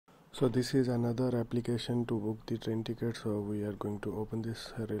So this is another application to book the train ticket. So we are going to open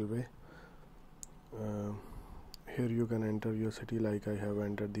this railway. Here you can enter your city, like I have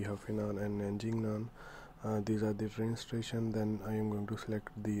entered the Hainan and Nanjing. These are the train station. Then I am going to select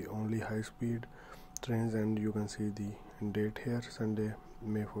the only high speed trains, and you can see the date here, Sunday,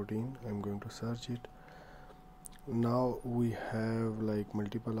 May 14. I'm going to search it. Now we have like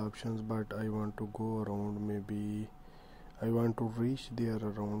multiple options, but I want to go around, maybe I want to reach there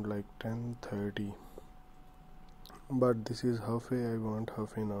around like 10:30, but this is halfway. I want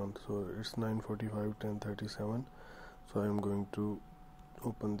Hainan, so it's 9:45, 10:37. So I'm going to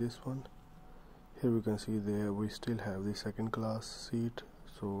open this one. Here we can see there we still have the second class seat,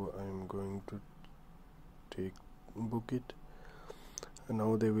 so I'm going to book it. And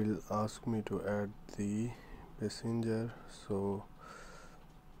now they will ask me to add the passenger. So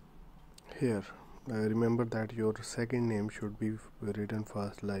here remember that your second name should be written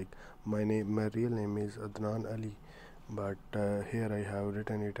first, like my real name is Adnan Ali, but here I have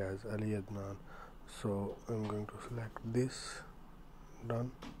written it as Ali Adnan. So I'm going to select this,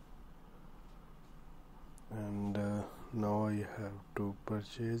 done, and now I have to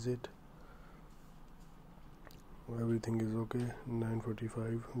purchase it. Everything is okay.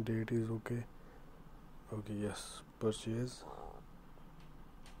 9:45, date is okay. Okay, yes, purchase.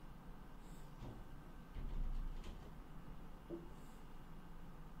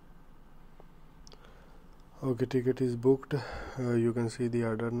 Okay, ticket is booked. You can see the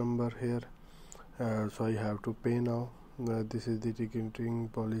order number here. So I have to pay now. This is the ticketing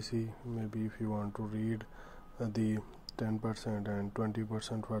policy. Maybe if you want to read the 10% and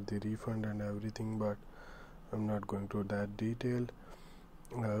 20% for the refund and everything, but I'm not going to that detail.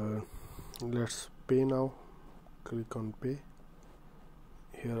 Let's pay now. Click on pay.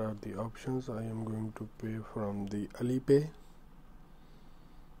 Here are the options. I am going to pay from the AliPay.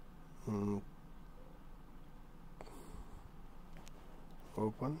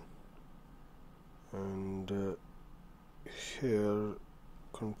 Open, and here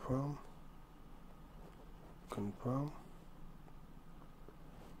confirm.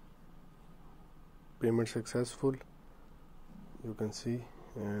 Payment successful, you can see,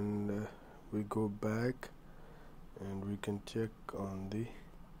 and we go back and we can check on the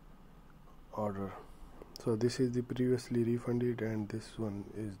order. So this is the previously refunded, and this one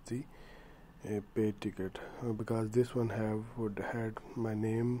is the paid ticket, because this one had my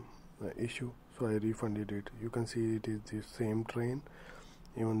name issue, so I refunded it. You can see it is the same train,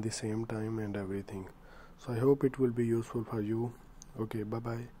 even the same time and everything. So I hope it will be useful for you. Okay, bye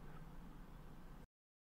bye.